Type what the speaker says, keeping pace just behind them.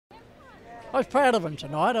I was proud of them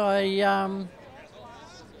tonight.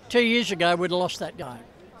 2 years ago we'd have lost that game.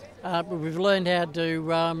 But we've learned how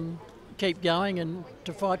to keep going and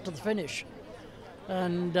to fight to the finish.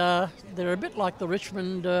 And they're a bit like the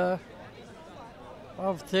Richmond of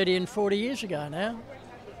 30 and 40 years ago now.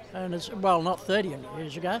 And it's, well, not 30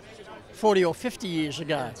 years ago, 40 or 50 years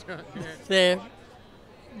ago. That's right, yeah.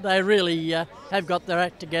 They really have got their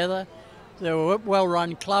act together. They're a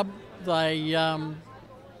well-run club.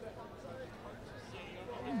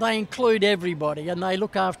 They include everybody and they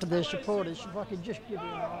look after their supporters. If I could just give you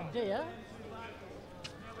an idea,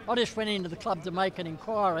 I just went into the club to make an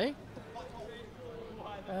inquiry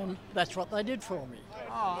and that's what they did for me.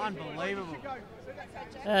 Oh, unbelievable.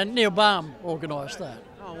 And Neil Baum organised that.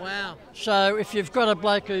 Oh, wow. So if you've got a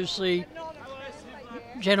bloke who's the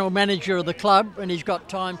general manager of the club and he's got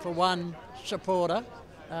time for one supporter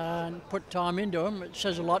and put time into him, it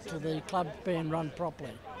says a lot to the club being run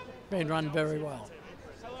properly, being run very well.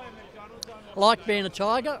 I like being a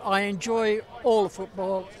Tiger. I enjoy all the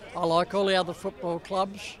football. I like all the other football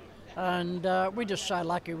clubs. And we're just so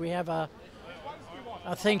lucky we have a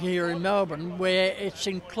thing here in Melbourne where it's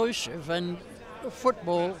inclusive, and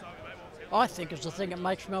football, I think, is the thing that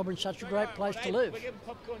makes Melbourne such a great place to live.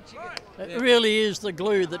 It really is the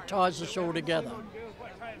glue that ties us all together.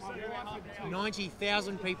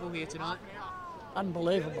 90,000 people here tonight.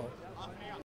 Unbelievable.